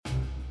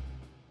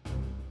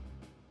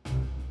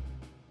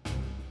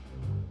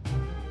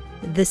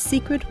The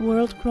Secret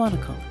World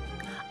Chronicle,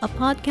 a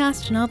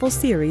podcast novel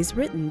series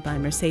written by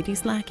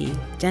Mercedes Lackey,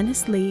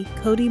 Dennis Lee,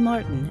 Cody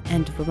Martin,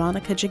 and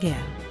Veronica Giguere.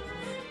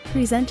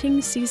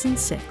 Presenting Season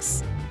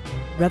 6,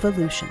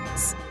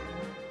 Revolutions.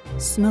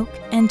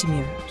 Smoke and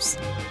Mirrors,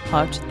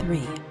 Part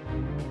 3.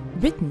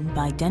 Written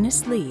by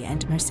Dennis Lee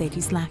and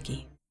Mercedes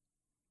Lackey.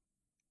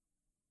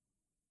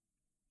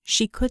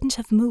 She couldn't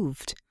have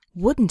moved,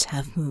 wouldn't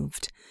have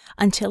moved,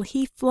 until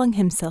he flung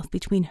himself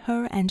between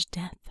her and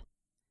death.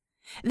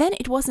 Then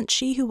it wasn't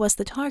she who was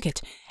the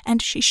target,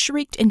 and she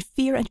shrieked in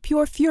fear and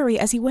pure fury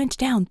as he went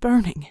down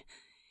burning.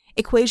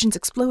 Equations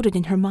exploded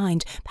in her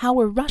mind,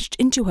 power rushed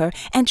into her,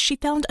 and she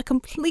found a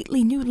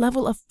completely new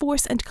level of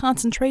force and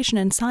concentration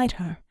inside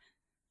her.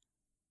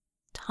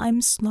 Time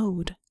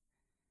slowed.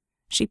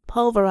 She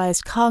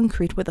pulverized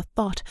concrete with a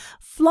thought,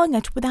 flung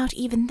it without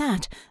even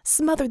that,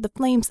 smothered the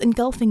flames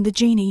engulfing the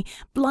Djinni,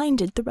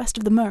 blinded the rest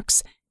of the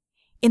mercs.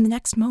 In the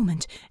next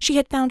moment, she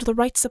had found the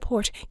right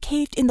support,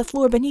 caved in the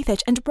floor beneath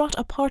it, and brought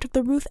a part of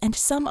the roof and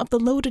some of the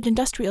loaded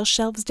industrial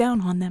shelves down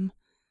on them.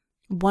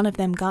 One of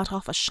them got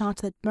off a shot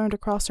that burned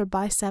across her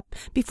bicep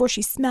before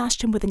she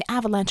smashed him with an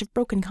avalanche of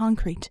broken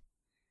concrete.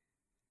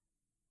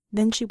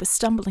 Then she was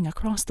stumbling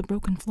across the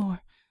broken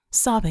floor,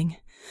 sobbing,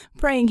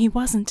 praying he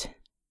wasn't.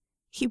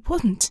 He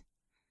wouldn't.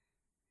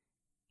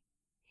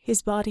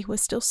 His body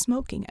was still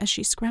smoking as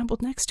she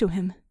scrambled next to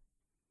him.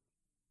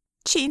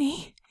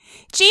 Djinni!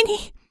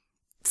 Djinni!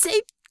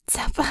 Say,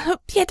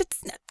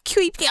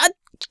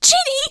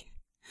 Djinni!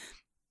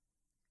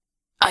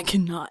 I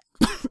cannot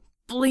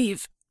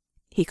believe,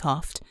 he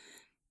coughed.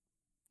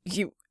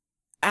 You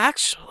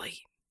actually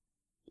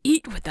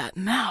eat with that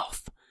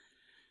mouth.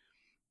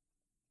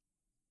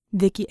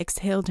 Vickie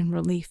exhaled in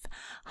relief,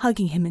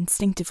 hugging him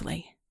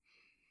instinctively.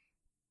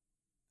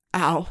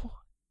 Ow,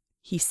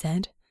 he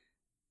said,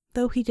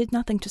 though he did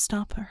nothing to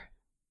stop her.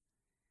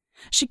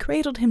 She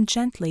cradled him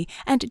gently,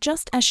 and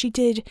just as she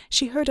did,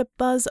 she heard a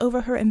buzz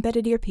over her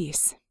embedded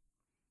earpiece.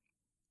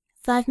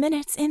 5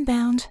 minutes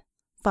inbound,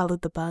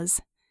 followed the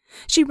buzz.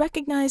 She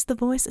recognized the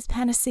voice as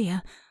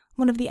Panacea,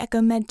 one of the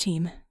Echo Med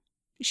team.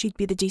 She'd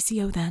be the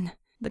DCO then.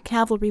 The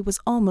cavalry was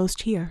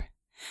almost here.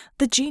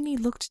 The Djinni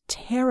looked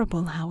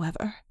terrible,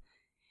 however.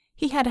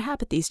 He had a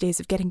habit these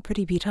days of getting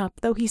pretty beat up,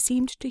 though he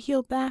seemed to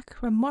heal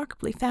back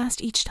remarkably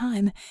fast each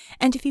time,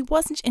 and if he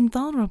wasn't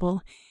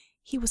invulnerable,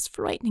 he was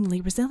frighteningly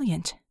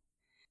resilient.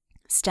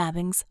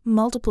 Stabbings,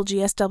 multiple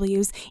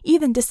GSWs,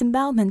 even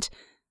disembowelment,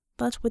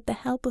 but with the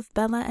help of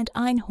Bella and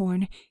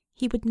Einhorn,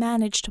 he would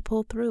manage to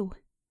pull through.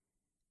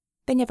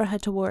 They never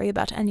had to worry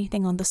about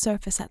anything on the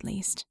surface, at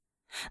least.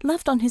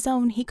 Left on his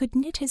own, he could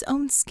knit his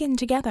own skin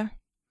together.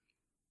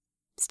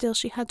 Still,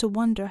 she had to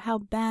wonder how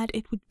bad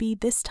it would be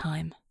this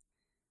time.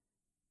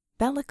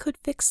 Bella could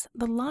fix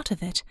the lot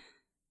of it,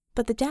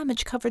 but the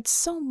damage covered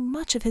so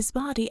much of his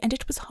body, and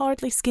it was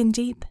hardly skin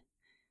deep.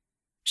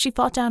 She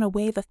fought down a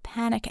wave of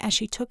panic as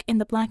she took in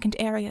the blackened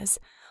areas,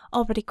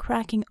 already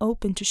cracking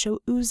open to show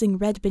oozing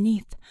red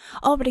beneath,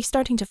 already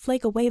starting to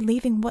flake away,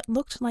 leaving what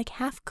looked like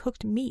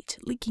half-cooked meat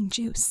leaking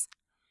juice.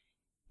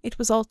 It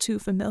was all too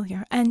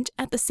familiar, and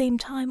at the same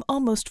time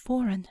almost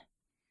foreign.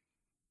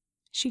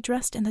 She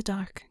dressed in the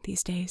dark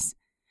these days.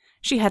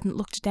 She hadn't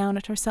looked down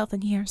at herself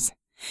in years.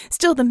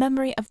 Still, the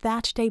memory of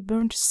that day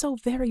burned so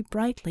very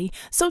brightly,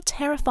 so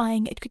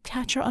terrifying it could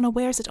catch her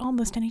unawares at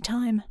almost any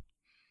time.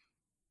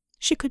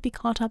 She could be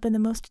caught up in the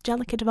most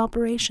delicate of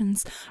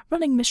operations,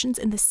 running missions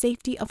in the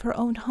safety of her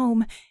own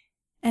home,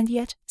 and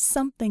yet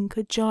something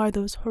could jar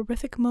those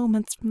horrific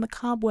moments from the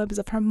cobwebs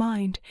of her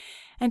mind,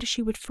 and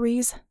she would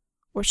freeze,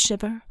 or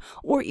shiver,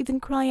 or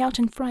even cry out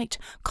in fright,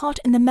 caught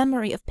in the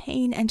memory of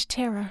pain and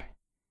terror.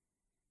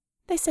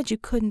 They said you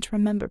couldn't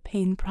remember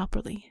pain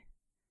properly.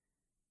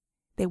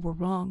 They were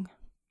wrong.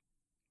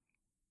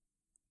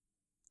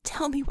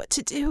 Tell me what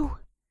to do,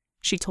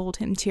 she told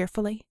him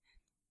tearfully.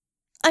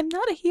 I'm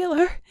not a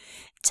healer.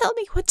 Tell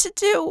me what to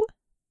do.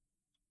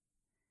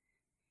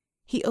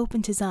 He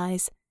opened his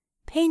eyes,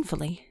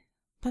 painfully,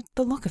 but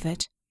the look of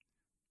it.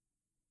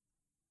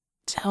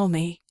 Tell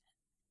me,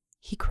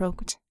 he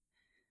croaked.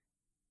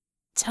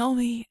 Tell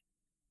me.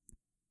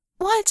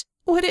 What?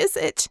 What is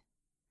it?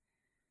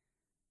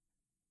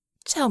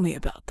 Tell me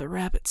about the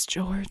rabbits,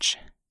 George.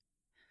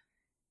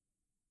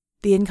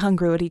 The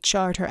incongruity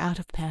jarred her out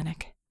of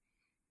panic.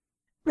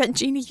 Red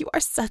Djinni, you are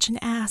such an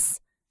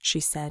ass, she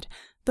said,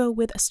 though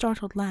with a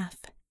startled laugh.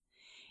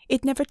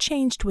 It never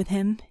changed with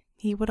him.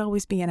 He would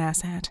always be an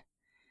asshat.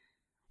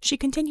 She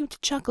continued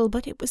to chuckle,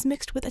 but it was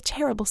mixed with a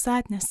terrible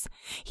sadness.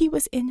 He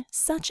was in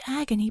such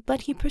agony,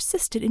 but he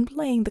persisted in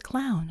playing the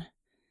clown.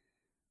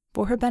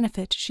 For her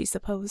benefit, she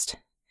supposed.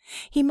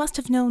 He must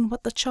have known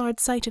what the charred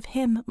sight of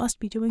him must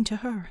be doing to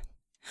her.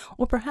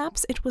 Or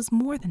perhaps it was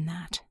more than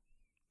that.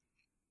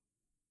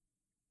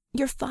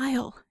 Your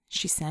file,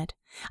 she said.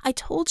 I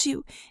told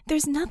you,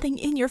 there's nothing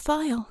in your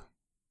file.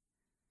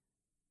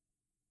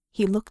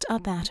 He looked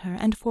up at her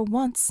and for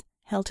once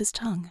held his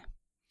tongue.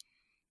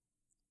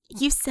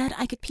 You said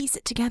I could piece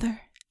it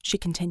together, she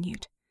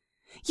continued.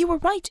 You were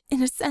right,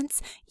 in a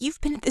sense.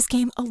 You've been at this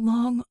game a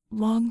long,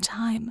 long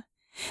time.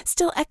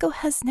 Still, Echo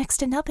has next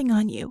to nothing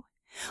on you.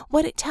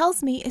 What it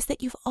tells me is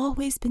that you've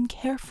always been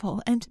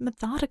careful and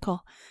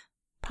methodical,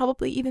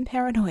 probably even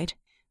paranoid.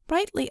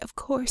 Rightly, of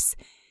course,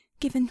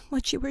 given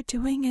what you were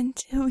doing and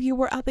who you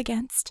were up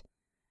against.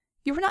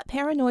 You were not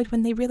paranoid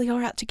when they really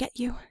are out to get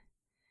you.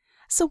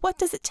 So what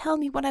does it tell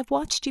me when I've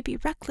watched you be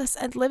reckless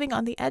and living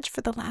on the edge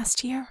for the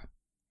last year?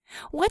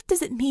 What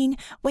does it mean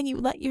when you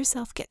let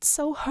yourself get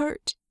so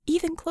hurt,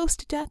 even close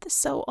to death,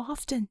 so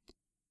often?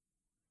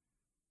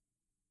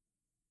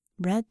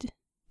 Red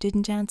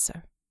didn't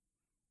answer.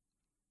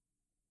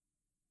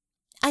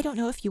 I don't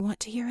know if you want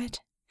to hear it.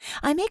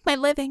 I make my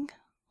living,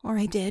 or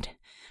I did,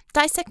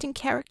 dissecting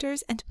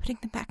characters and putting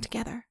them back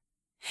together.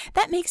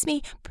 That makes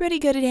me pretty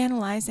good at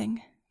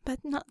analyzing, but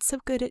not so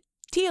good at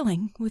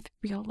dealing with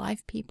real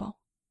live people.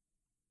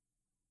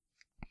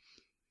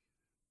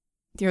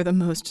 You're the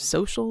most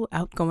social,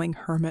 outgoing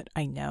hermit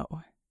I know,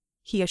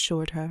 he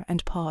assured her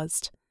and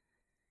paused.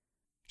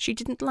 She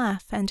didn't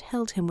laugh and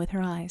held him with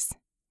her eyes.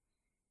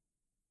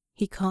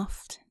 He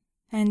coughed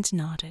and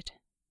nodded.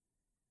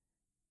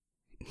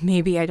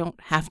 Maybe I don't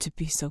have to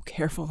be so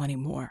careful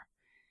anymore.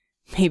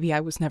 Maybe I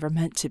was never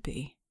meant to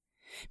be.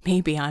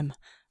 Maybe I'm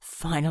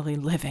finally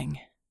living.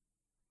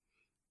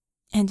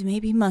 And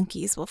maybe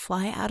monkeys will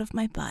fly out of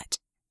my butt.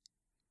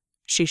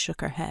 She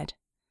shook her head.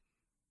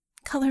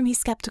 Color me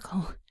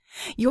skeptical.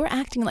 You're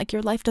acting like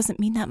your life doesn't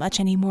mean that much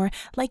anymore,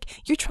 like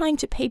you're trying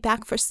to pay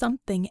back for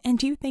something,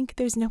 and you think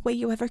there's no way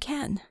you ever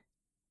can.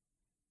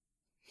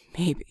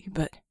 Maybe,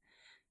 but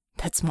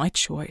that's my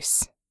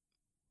choice.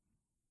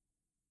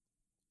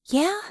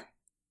 Yeah?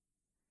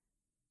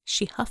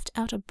 She huffed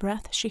out a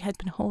breath she had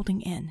been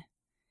holding in.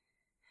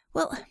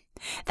 Well,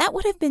 that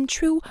would have been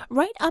true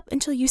right up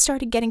until you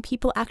started getting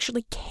people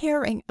actually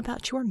caring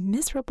about your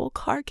miserable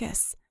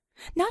carcass.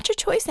 Not your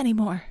choice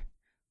anymore.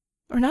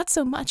 Or not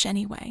so much,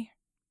 anyway.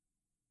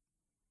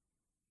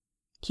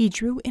 He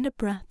drew in a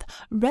breath,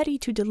 ready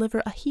to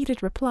deliver a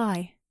heated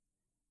reply,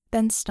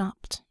 then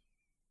stopped.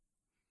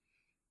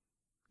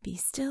 Be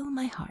still,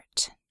 my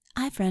heart.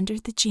 I've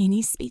rendered the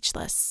Djinni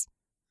speechless.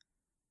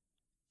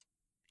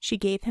 She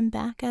gave him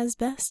back as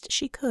best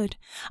she could,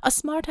 a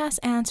smart-ass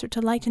answer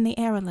to lighten the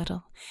air a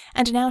little,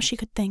 and now she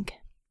could think.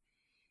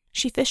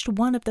 She fished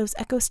one of those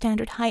Echo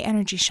Standard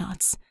high-energy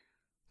shots.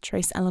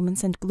 Trace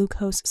elements and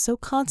glucose so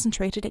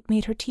concentrated it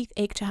made her teeth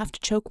ache to have to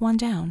choke one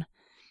down,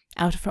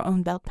 out of her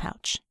own belt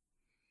pouch.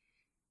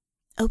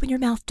 Open your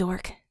mouth,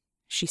 dork,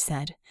 she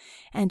said,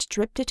 and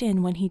dripped it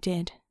in when he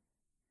did.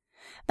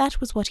 That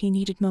was what he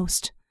needed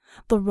most,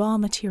 the raw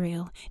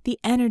material, the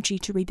energy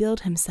to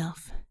rebuild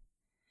himself.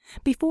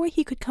 Before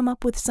he could come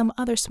up with some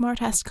other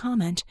smart-ass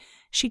comment,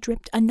 she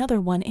dripped another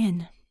one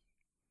in.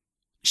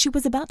 She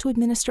was about to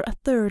administer a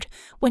third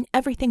when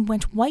everything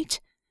went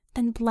white,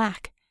 then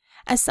black,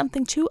 as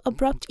something too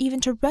abrupt even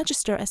to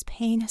register as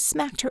pain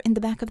smacked her in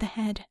the back of the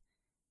head.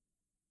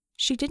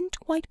 She didn't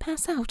quite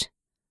pass out,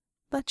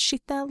 but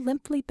she fell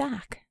limply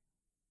back,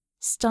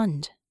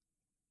 stunned.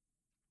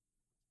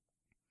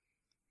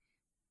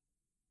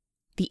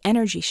 The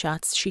energy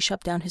shots she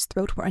shoved down his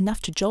throat were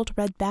enough to jolt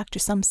Red back to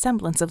some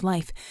semblance of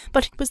life,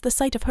 but it was the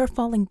sight of her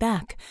falling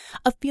back,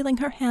 of feeling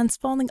her hands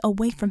falling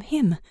away from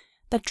him,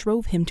 that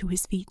drove him to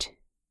his feet.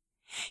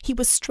 He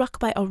was struck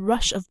by a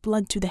rush of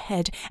blood to the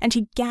head, and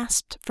he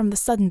gasped from the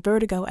sudden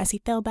vertigo as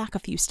he fell back a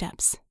few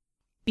steps.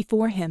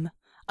 Before him,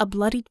 a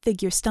bloodied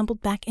figure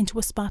stumbled back into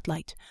a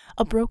spotlight,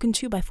 a broken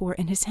 2x4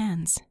 in his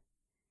hands.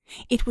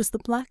 It was the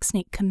Black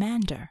Snake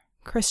commander,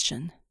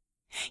 Christian.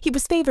 He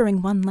was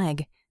favoring one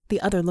leg,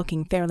 the other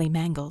looking fairly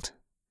mangled.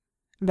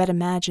 Red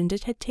imagined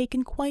it had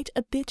taken quite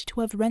a bit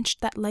to have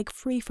wrenched that leg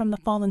free from the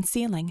fallen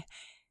ceiling,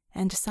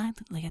 and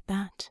silently at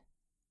that.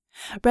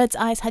 Red's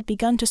eyes had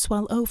begun to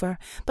swell over,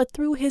 but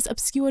through his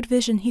obscured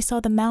vision he saw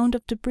the mound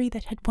of debris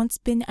that had once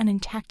been an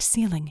intact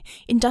ceiling,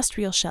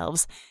 industrial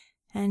shelves,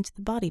 and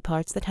the body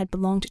parts that had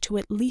belonged to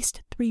at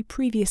least 3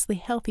 previously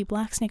healthy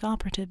Black Snake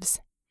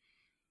operatives.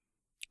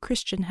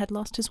 Christian had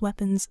lost his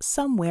weapons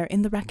somewhere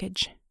in the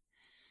wreckage.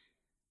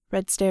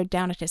 Red stared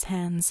down at his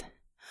hands.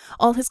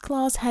 All his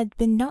claws had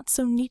been not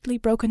so neatly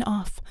broken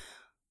off,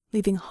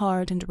 leaving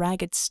hard and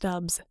ragged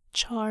stubs,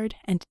 charred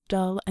and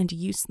dull and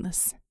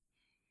useless.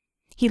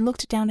 He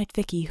looked down at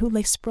Vickie, who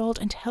lay sprawled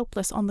and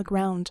helpless on the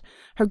ground,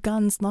 her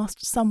guns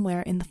lost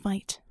somewhere in the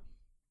fight.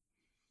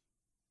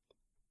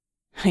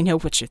 I know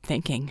what you're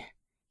thinking,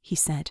 he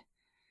said.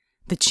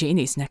 The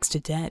Djinni's next to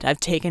dead.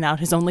 I've taken out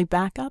his only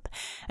backup,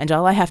 and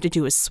all I have to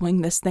do is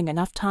swing this thing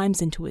enough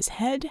times into his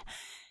head,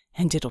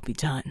 and it'll be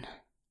done.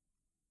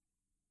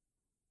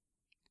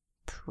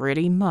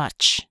 Pretty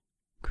much,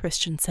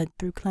 Christian said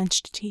through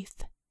clenched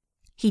teeth.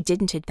 He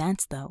didn't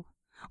advance, though.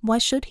 Why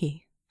should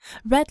he?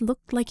 Red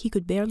looked like he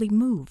could barely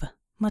move,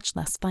 much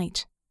less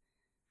fight.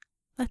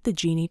 Let the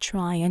Djinni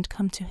try and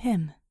come to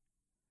him.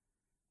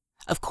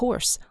 Of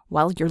course,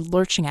 while you're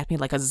lurching at me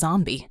like a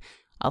zombie,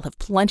 I'll have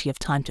plenty of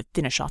time to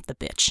finish off the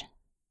bitch.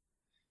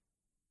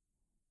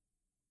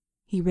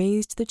 He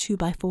raised the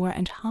 2x4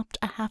 and hopped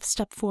a half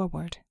step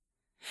forward.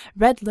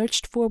 Red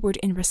lurched forward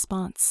in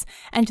response,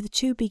 and the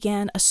two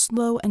began a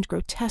slow and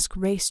grotesque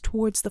race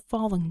towards the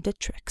falling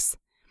Dittrix.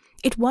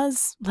 It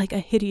was like a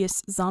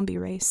hideous zombie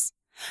race.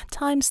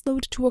 Time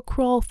slowed to a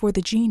crawl for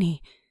the Djinni.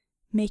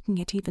 Making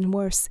it even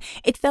worse,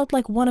 it felt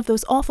like one of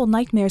those awful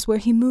nightmares where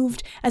he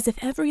moved as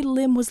if every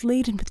limb was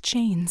laden with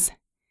chains.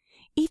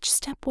 Each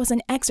step was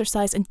an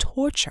exercise in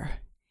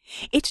torture.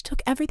 It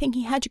took everything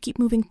he had to keep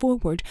moving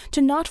forward,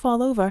 to not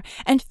fall over,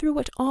 and through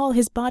it all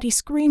his body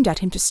screamed at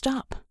him to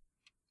stop.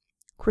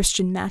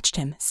 Christian matched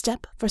him,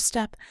 step for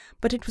step,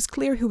 but it was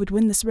clear who would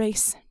win this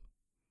race.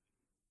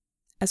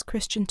 As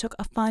Christian took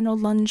a final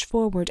lunge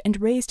forward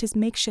and raised his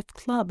makeshift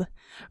club,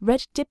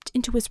 Red dipped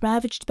into his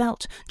ravaged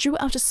belt, drew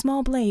out a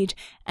small blade,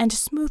 and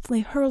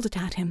smoothly hurled it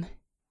at him.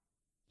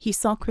 He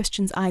saw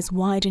Christian's eyes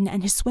widen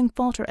and his swing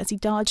falter as he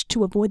dodged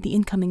to avoid the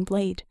incoming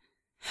blade.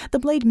 The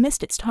blade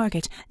missed its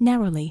target,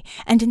 narrowly,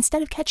 and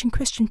instead of catching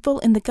Christian full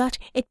in the gut,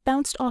 it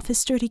bounced off his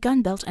sturdy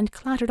gun belt and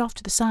clattered off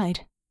to the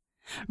side.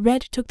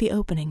 Red took the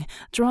opening,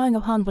 drawing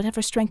upon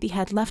whatever strength he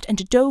had left,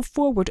 and dove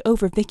forward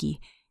over Vickie,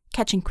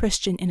 catching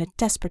Christian in a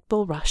desperate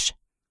bull rush.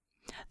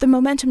 The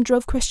momentum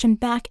drove Christian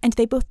back, and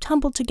they both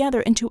tumbled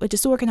together into a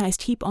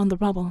disorganized heap on the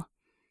rubble.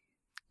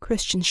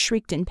 Christian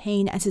shrieked in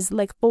pain as his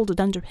leg folded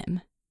under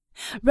him.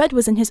 Red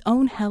was in his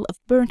own hell of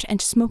burnt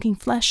and smoking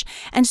flesh,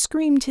 and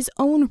screamed his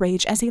own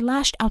rage as he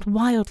lashed out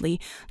wildly,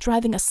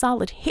 driving a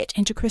solid hit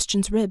into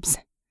Christian's ribs.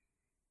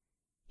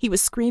 He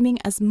was screaming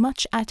as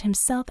much at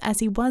himself as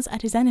he was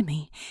at his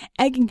enemy,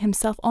 egging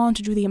himself on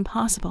to do the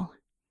impossible.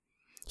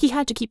 He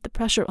had to keep the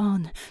pressure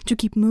on, to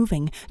keep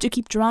moving, to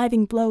keep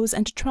driving blows,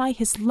 and to try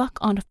his luck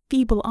on a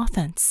feeble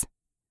offense.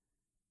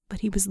 But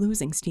he was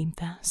losing steam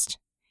fast.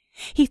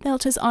 He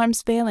felt his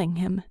arms failing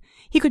him.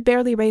 He could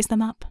barely raise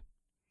them up.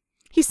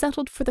 He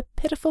settled for the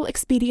pitiful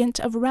expedient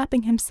of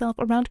wrapping himself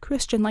around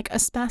Christian like a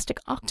spastic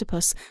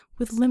octopus,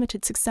 with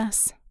limited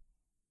success.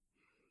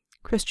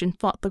 Christian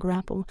fought the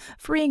grapple,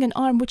 freeing an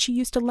arm which he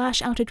used to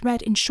lash out at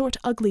Red in short,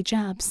 ugly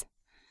jabs.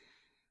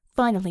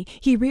 Finally,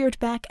 he reared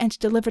back and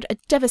delivered a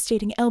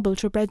devastating elbow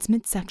to Red's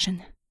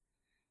midsection.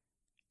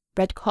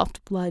 Red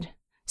coughed blood,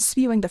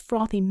 spewing the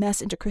frothy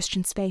mess into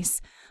Christian's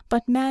face,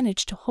 but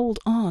managed to hold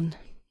on.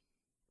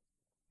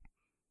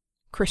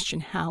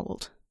 Christian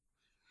howled.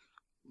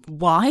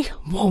 "Why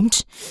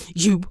won't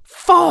you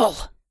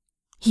fall?"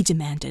 he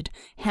demanded,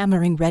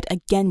 hammering Red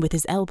again with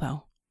his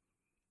elbow.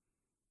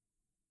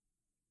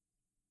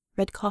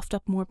 Red coughed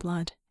up more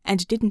blood,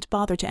 and didn't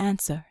bother to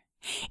answer.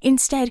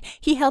 Instead,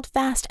 he held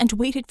fast and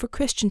waited for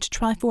Christian to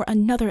try for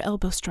another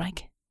elbow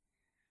strike.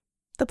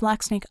 The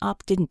blacksnake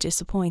op didn't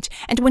disappoint,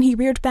 and when he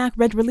reared back,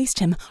 Red released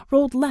him,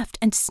 rolled left,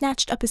 and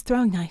snatched up his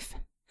throwing knife.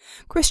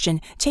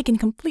 Christian, taken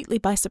completely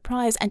by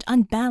surprise and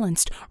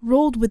unbalanced,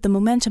 rolled with the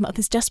momentum of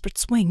his desperate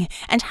swing,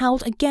 and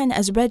howled again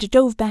as Red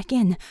dove back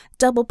in,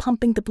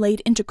 double-pumping the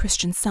blade into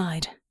Christian's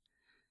side.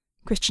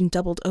 Christian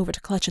doubled over to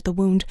clutch at the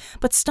wound,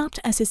 but stopped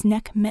as his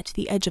neck met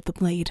the edge of the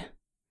blade.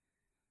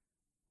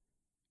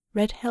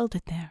 Red held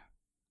it there,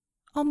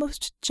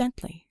 almost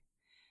gently,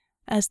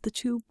 as the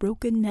two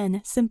broken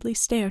men simply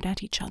stared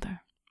at each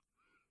other.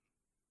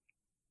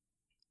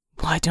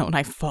 "Why don't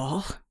I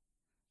fall?"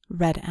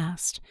 Red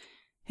asked,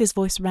 his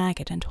voice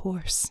ragged and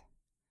hoarse.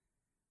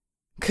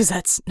 "'Cause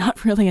that's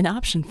not really an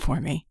option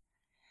for me.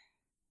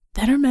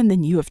 Better men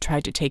than you have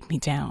tried to take me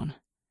down.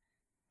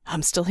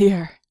 I'm still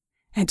here,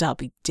 and I'll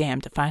be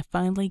damned if I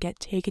finally get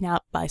taken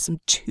out by some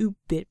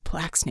two-bit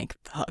blacksnake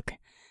thug.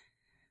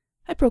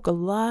 I broke a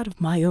lot of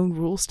my own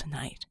rules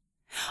tonight,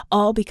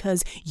 all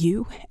because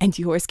you and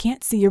yours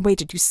can't see your way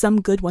to do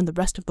some good when the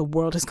rest of the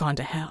world has gone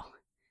to hell.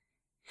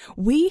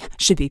 We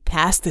should be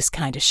past this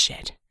kind of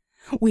shit.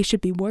 We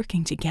should be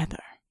working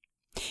together.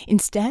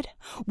 Instead,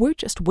 we're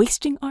just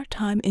wasting our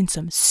time in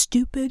some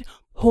stupid,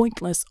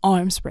 pointless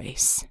arms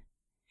race.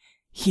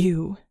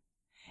 You,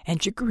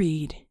 and your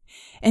greed,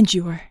 and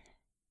your...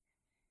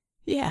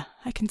 Yeah,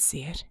 I can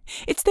see it.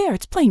 It's there,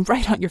 it's plain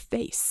right on your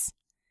face.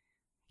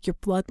 Your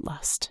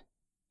bloodlust.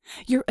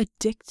 You're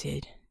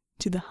addicted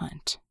to the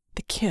hunt,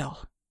 the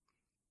kill.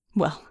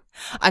 Well,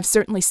 I've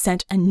certainly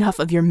sent enough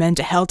of your men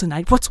to hell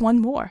tonight. What's one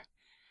more?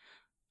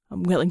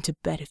 I'm willing to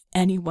bet if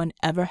anyone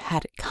ever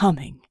had it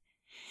coming,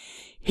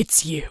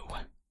 it's you."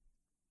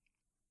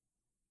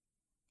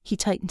 He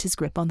tightened his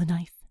grip on the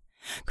knife.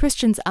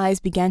 Christian's eyes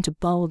began to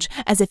bulge,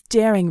 as if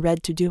daring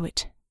Red to do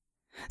it.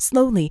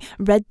 Slowly,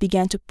 Red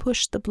began to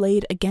push the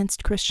blade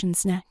against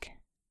Christian's neck.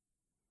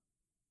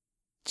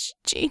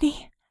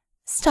 "Djinni,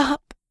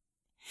 stop.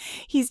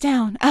 He's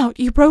down, out,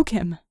 you broke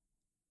him."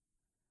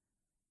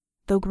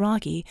 Though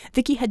groggy,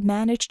 Vickie had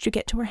managed to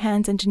get to her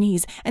hands and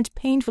knees and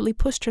painfully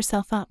pushed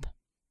herself up.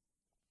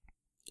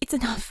 "It's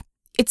enough.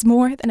 It's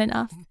more than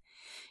enough.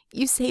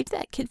 You saved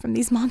that kid from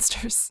these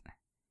monsters."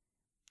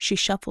 She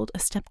shuffled a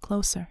step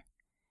closer.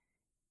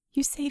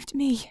 "You saved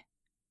me.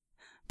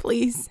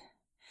 Please,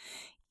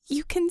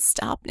 you can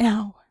stop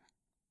now."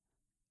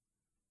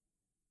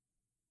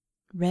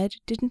 Red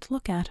didn't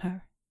look at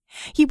her.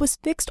 He was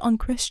fixed on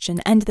Christian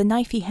and the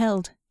knife he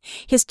held.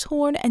 His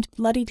torn and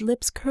bloodied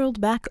lips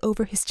curled back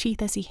over his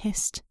teeth as he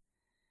hissed.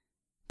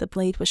 The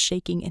blade was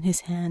shaking in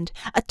his hand,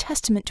 a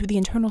testament to the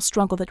internal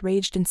struggle that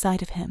raged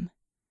inside of him.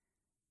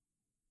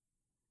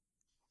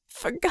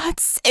 "For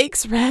God's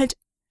sakes, Red,"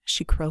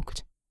 she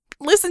croaked.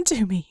 "Listen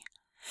to me.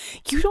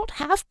 You don't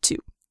have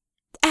to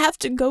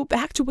go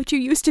back to what you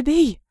used to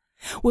be.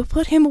 We'll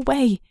put him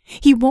away.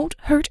 He won't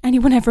hurt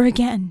anyone ever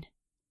again.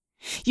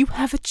 You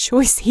have a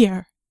choice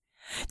here.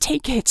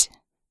 Take it."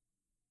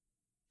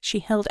 She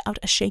held out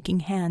a shaking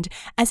hand,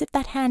 as if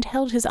that hand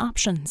held his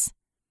options.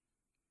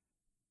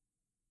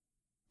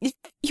 "If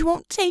you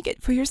won't take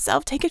it for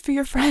yourself, take it for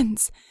your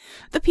friends,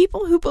 the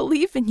people who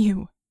believe in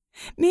you.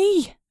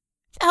 Me,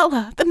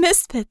 Ella, the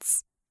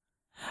Misfits.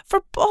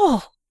 For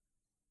Bull."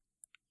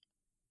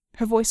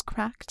 Her voice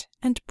cracked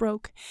and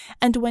broke,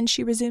 and when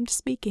she resumed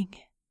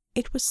speaking,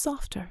 it was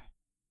softer,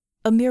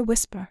 a mere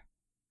whisper.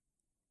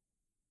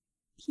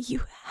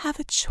 "You have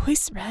a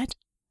choice, Red.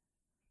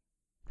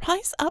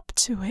 Rise up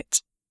to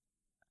it."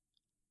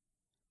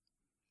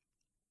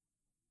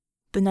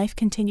 The knife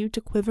continued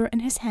to quiver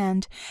in his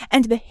hand,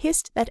 and the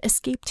hiss that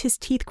escaped his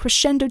teeth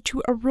crescendoed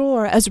to a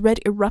roar as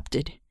Red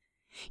erupted.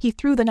 He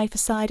threw the knife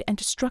aside and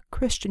struck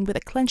Christian with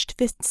a clenched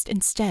fist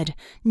instead,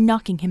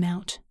 knocking him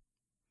out.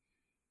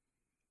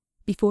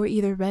 Before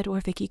either Red or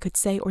Vickie could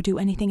say or do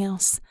anything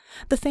else,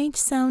 the faint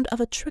sound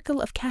of a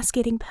trickle of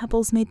cascading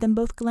pebbles made them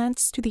both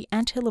glance to the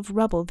anthill of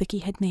rubble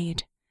Vickie had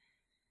made.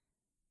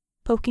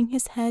 Poking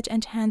his head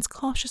and hands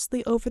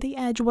cautiously over the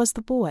edge was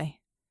the boy,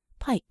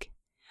 Pike,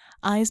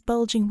 eyes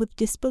bulging with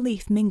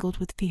disbelief mingled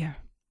with fear.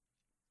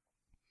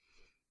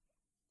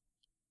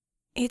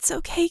 "It's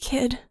okay,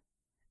 kid,"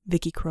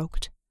 Vickie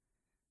croaked.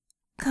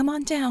 "Come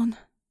on down."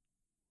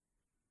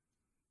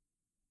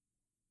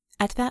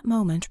 At that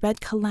moment,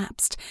 Red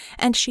collapsed,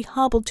 and she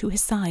hobbled to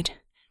his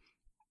side.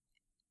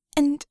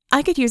 "And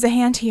I could use a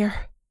hand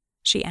here,"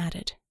 she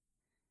added.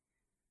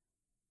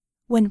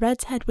 When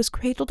Red's head was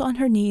cradled on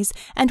her knees,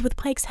 and with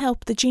Pike's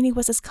help, the Djinni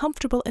was as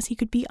comfortable as he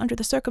could be under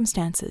the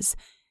circumstances.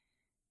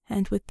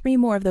 And with 3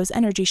 more of those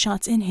energy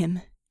shots in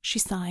him, she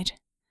sighed.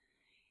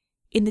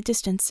 In the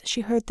distance,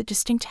 she heard the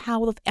distinct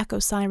howl of echo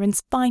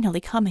sirens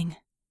finally coming.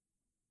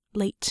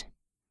 Late.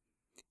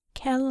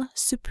 Quelle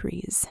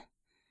surprise.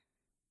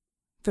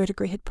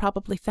 Verdigris had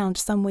probably found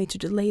some way to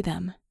delay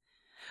them.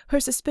 Her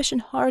suspicion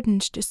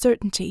hardened to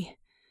certainty.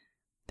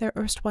 Their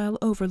erstwhile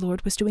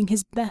overlord was doing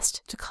his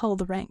best to cull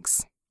the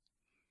ranks.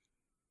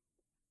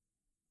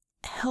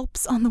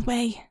 "Help's on the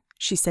way,"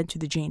 she said to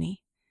the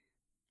Djinni.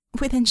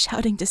 "Within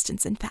shouting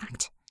distance, in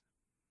fact."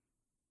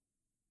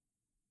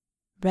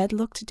 Red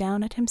looked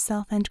down at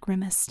himself and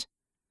grimaced.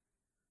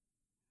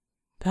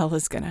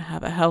 "Bella's gonna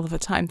have a hell of a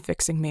time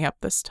fixing me up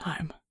this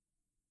time."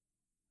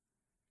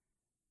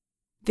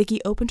 Vickie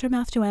opened her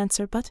mouth to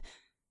answer, but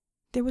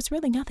there was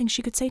really nothing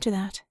she could say to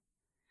that.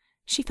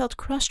 She felt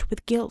crushed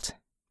with guilt.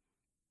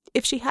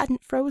 If she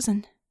hadn't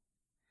frozen.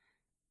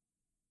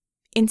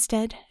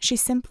 Instead, she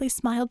simply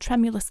smiled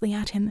tremulously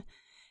at him,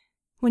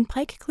 when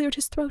Pike cleared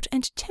his throat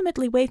and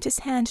timidly waved his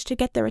hand to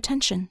get their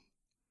attention.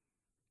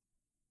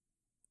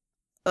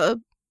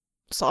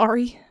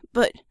 Sorry,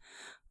 but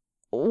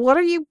what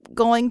are you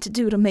going to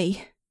do to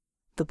me?"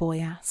 the boy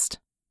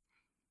asked.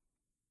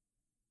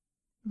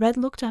 Red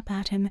looked up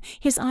at him,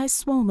 his eyes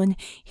swollen,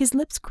 his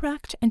lips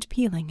cracked and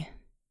peeling.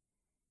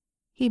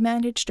 He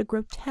managed a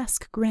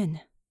grotesque grin.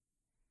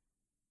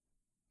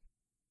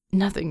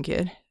 "Nothing,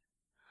 kid.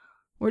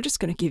 We're just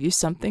going to give you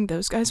something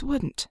those guys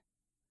wouldn't."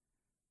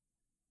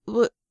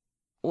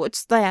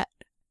 What's that?"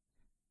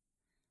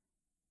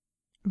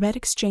 Red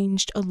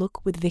exchanged a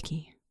look with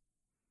Vickie.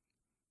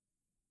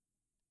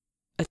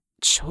 "A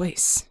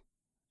choice."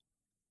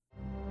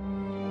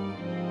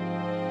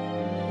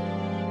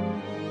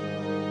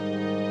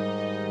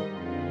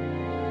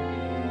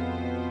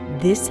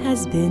 This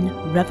has been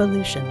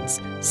Revolutions,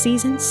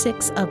 Season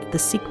 6 of The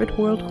Secret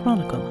World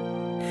Chronicle.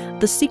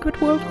 The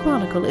Secret World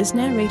Chronicle is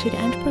narrated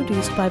and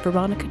produced by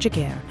Veronica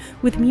Giguere,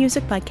 with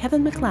music by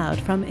Kevin MacLeod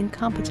from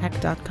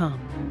Incompetech.com.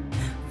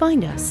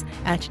 Find us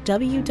at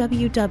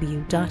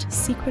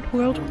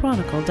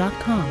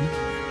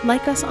www.secretworldchronicle.com,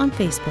 like us on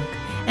Facebook,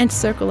 and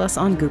circle us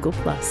on Google+.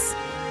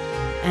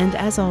 And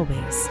as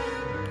always,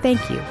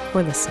 thank you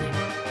for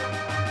listening.